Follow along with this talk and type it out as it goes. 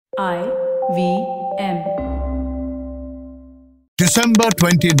IVM. December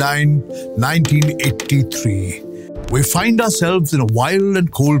 29, 1983. We find ourselves in a wild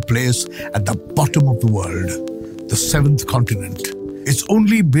and cold place at the bottom of the world, the seventh continent. It's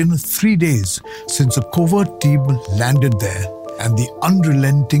only been 3 days since a covert team landed there, and the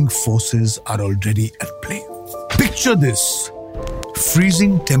unrelenting forces are already at play. Picture this: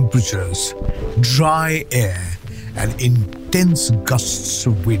 freezing temperatures, dry air, and intense gusts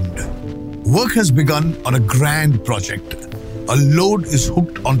of wind. Work has begun on a grand project. A load is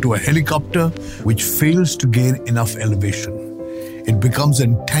hooked onto a helicopter which fails to gain enough elevation. It becomes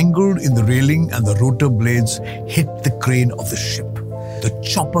entangled in the railing and the rotor blades hit the crane of the ship. The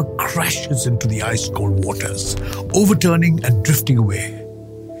chopper crashes into the ice-cold waters, overturning and drifting away.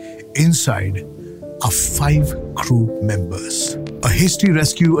 Inside are 5 crew members. A hasty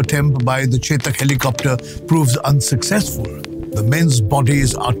rescue attempt by the Chetak helicopter proves unsuccessful. The men's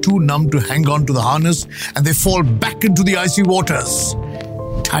bodies are too numb to hang on to the harness, and they fall back into the icy waters.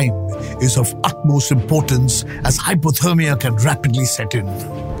 Time is of utmost importance as hypothermia can rapidly set in.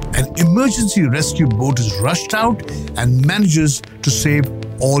 An emergency rescue boat is rushed out and manages to save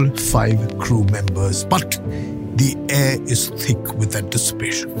all 5 crew members. But the air is thick with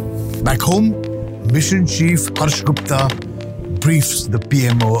anticipation. Back home, Mission Chief Harsh Gupta briefs the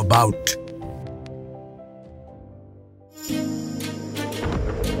PMO about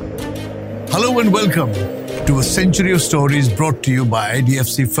Hello and welcome to a century of stories brought to you by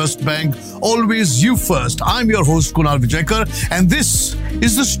IDFC First Bank. Always you first. I'm your host Kunal Vijayakar, and this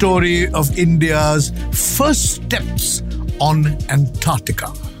is the story of India's first steps on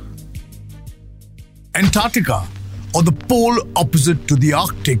Antarctica. Antarctica, or the pole opposite to the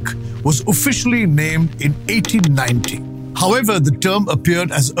Arctic, was officially named in 1890. However, the term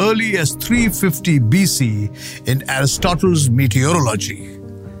appeared as early as 350 BC in Aristotle's Meteorology.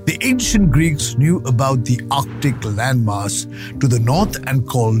 The ancient Greeks knew about the Arctic landmass to the north and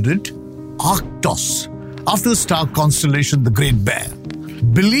called it Arctos, after the star constellation the Great Bear.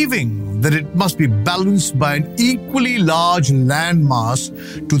 Believing that it must be balanced by an equally large landmass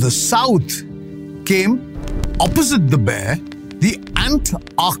to the south came, opposite the bear, the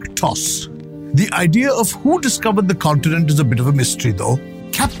Antarctos. The idea of who discovered the continent is a bit of a mystery, though.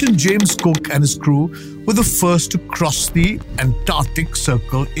 Captain James Cook and his crew were the first to cross the Antarctic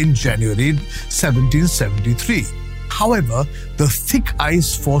Circle in January 1773. However, the thick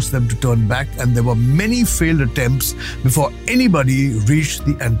ice forced them to turn back, and there were many failed attempts before anybody reached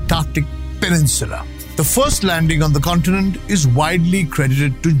the Antarctic Peninsula. The first landing on the continent is widely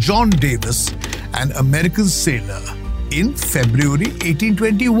credited to John Davis, an American sailor, in February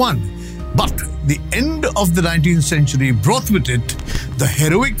 1821. But the end of the 19th century brought with it the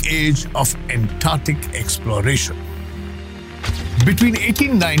heroic age of Antarctic exploration. Between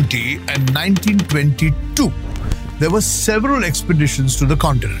 1890 and 1922, there were several expeditions to the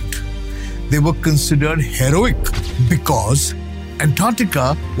continent. They were considered heroic because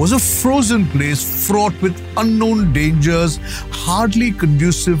Antarctica was a frozen place fraught with unknown dangers, hardly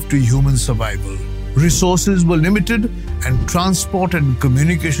conducive to human survival. Resources were limited, and transport and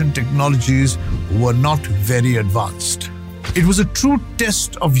communication technologies were not very advanced. It was a true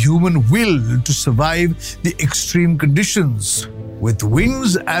test of human will to survive the extreme conditions. With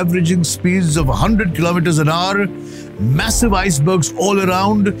winds averaging speeds of 100 kilometers an hour, massive icebergs all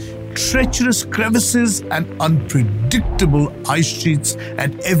around, treacherous crevices, and unpredictable ice sheets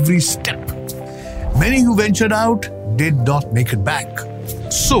at every step. Many who ventured out did not make it back.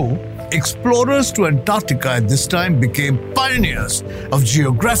 So, explorers to Antarctica at this time became pioneers of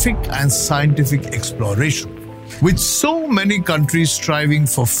geographic and scientific exploration. With so many countries striving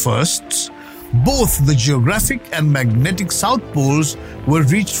for firsts, both the geographic and magnetic South Poles were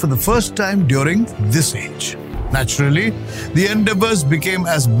reached for the first time during this age. Naturally, the endeavors became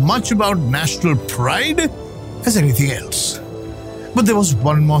as much about national pride as anything else. But there was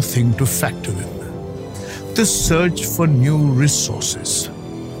one more thing to factor in: the search for new resources.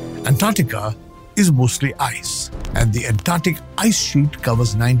 Antarctica is mostly ice, and the Antarctic ice sheet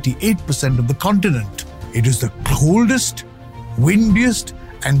covers 98% of the continent. It is the coldest, windiest,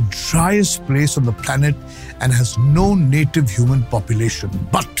 and driest place on the planet and has no native human population.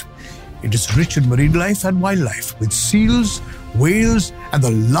 But it is rich in marine life and wildlife, with seals, whales, and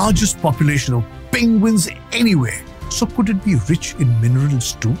the largest population of penguins anywhere. So could it be rich in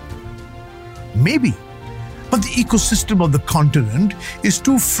minerals too? Maybe. But the ecosystem of the continent is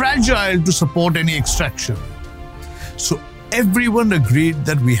too fragile to support any extraction. So everyone agreed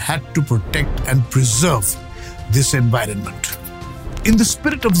that we had to protect and preserve this environment. In the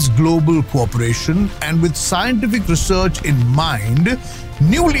spirit of this global cooperation and with scientific research in mind,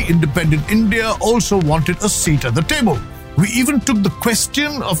 newly independent India also wanted a seat at the table. We even took the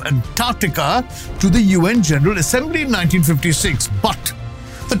question of Antarctica to the UN General Assembly in 1956, but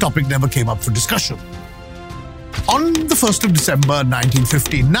the topic never came up for discussion. On the 1st of December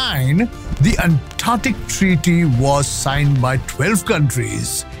 1959, the Antarctic Treaty was signed by 12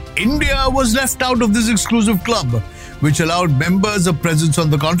 countries. India was left out of this exclusive club, which allowed members a presence on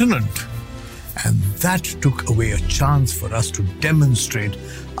the continent. And that took away a chance for us to demonstrate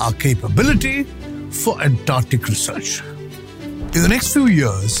our capability for Antarctic research. In the next few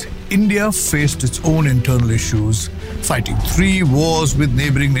years, India faced its own internal issues, fighting 3 wars with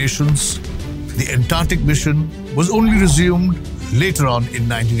neighboring nations. The Antarctic mission was only resumed later on in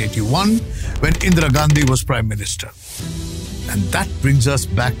 1981 when Indira Gandhi was Prime Minister. And that brings us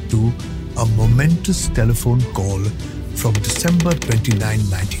back to a momentous telephone call from December 29,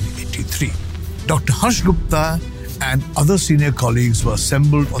 1983. Dr. Harsh Gupta and other senior colleagues were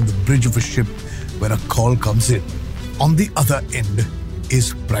assembled on the bridge of a ship when a call comes in. On the other end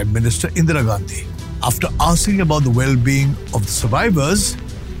is Prime Minister Indira Gandhi. After asking about the well-being of the survivors,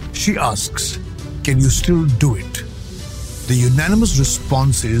 she asks, "Can you still do it?" The unanimous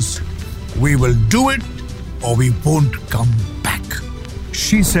response is, "We will do it or we won't come back."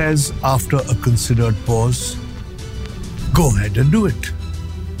 She says after a considered pause, "Go ahead and do it."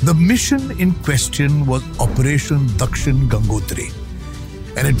 The mission in question was Operation Dakshin Gangotri,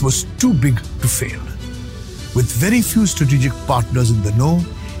 and it was too big to fail. With very few strategic partners in the know,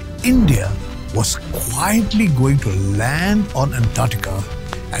 India was quietly going to land on Antarctica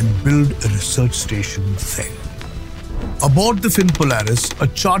and build a research station there. Aboard the Finn Polaris, a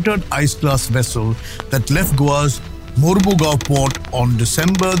chartered ice-class vessel that left Goa's Mormugao port on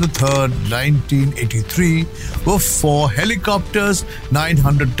December the 3rd, 1983, were 4 helicopters,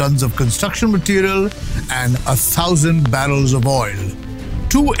 900 tons of construction material, and 1,000 barrels of oil.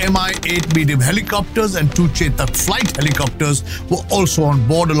 2 Mi-8 medium helicopters and 2 Chetak flight helicopters were also on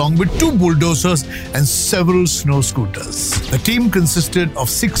board, along with 2 bulldozers and several snow scooters. The team consisted of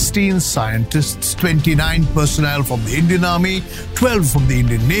 16 scientists, 29 personnel from the Indian Army, 12 from the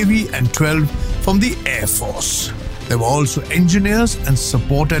Indian Navy, and 12 from the Air Force. There were also engineers and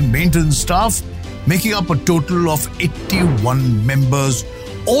support and maintenance staff, making up a total of 81 members,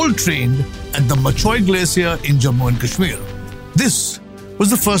 all trained at the Machoi Glacier in Jammu and Kashmir. This was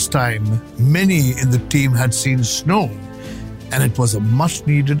the first time many in the team had seen snow, and it was a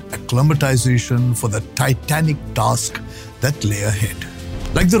much-needed acclimatization for the titanic task that lay ahead.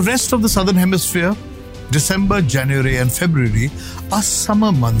 Like the rest of the Southern Hemisphere, December, January and February are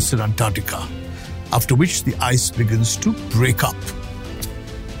summer months in Antarctica, after which the ice begins to break up.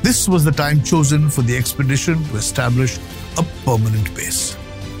 This was the time chosen for the expedition to establish a permanent base.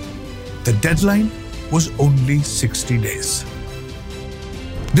 The deadline was only 60 days.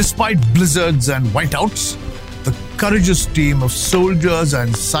 Despite blizzards and whiteouts, the courageous team of soldiers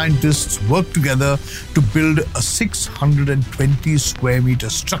and scientists worked together to build a 620 square meter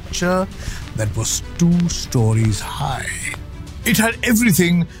structure that was 2 stories high. It had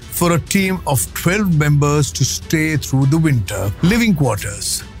everything for a team of 12 members to stay through the winter: living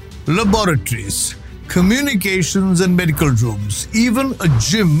quarters, laboratories, communications and medical rooms, even a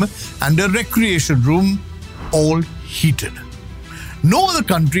gym and a recreation room, all heated. No other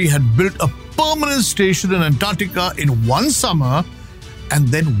country had built a permanent station in Antarctica in one summer and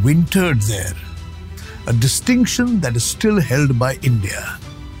then wintered there, a distinction that is still held by India.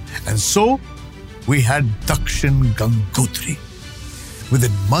 And so, we had Dakshin Gangotri.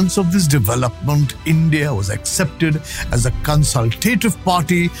 Within months of this development, India was accepted as a consultative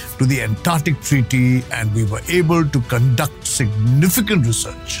party to the Antarctic Treaty, and we were able to conduct significant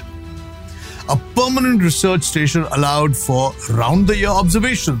research. A permanent research station allowed for round-the-year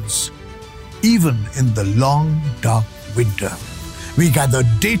observations, even in the long, dark winter. We gathered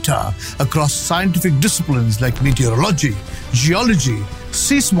data across scientific disciplines like meteorology, geology,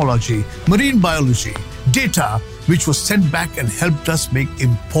 seismology, marine biology, data which was sent back and helped us make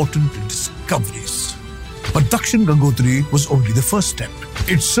important discoveries. But Dakshin Gangotri was only the first step.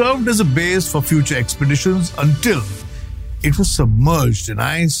 It served as a base for future expeditions until it was submerged in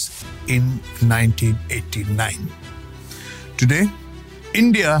ice in 1989. Today,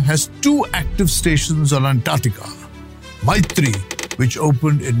 India has 2 active stations on Antarctica: Maitri, which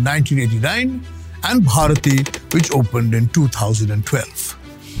opened in 1989, and Bharati, which opened in 2012.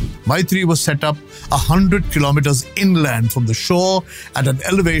 Maitri was set up 100 kilometers inland from the shore at an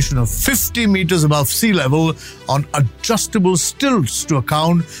elevation of 50 meters above sea level on adjustable stilts to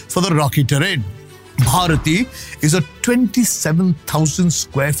account for the rocky terrain. Bharati is a 27,000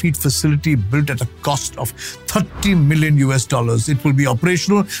 square feet facility built at a cost of 30 million US dollars. It will be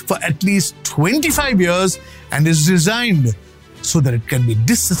operational for at least 25 years and is designed so that it can be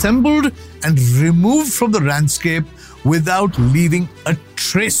disassembled and removed from the landscape without leaving a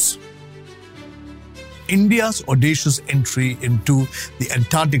trace. India's audacious entry into the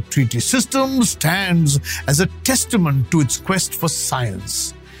Antarctic Treaty System stands as a testament to its quest for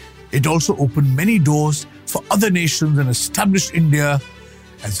science. It also opened many doors for other nations and established India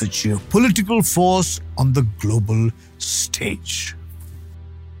as a geopolitical force on the global stage.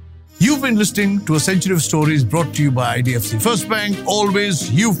 You've been listening to A Century of Stories brought to you by IDFC First Bank.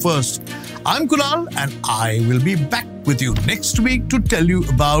 Always you first. I'm Kunal and I will be back with you next week to tell you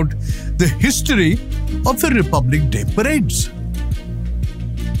about the history of the Republic Day parades.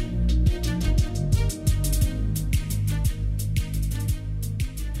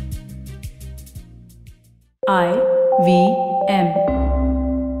 IVM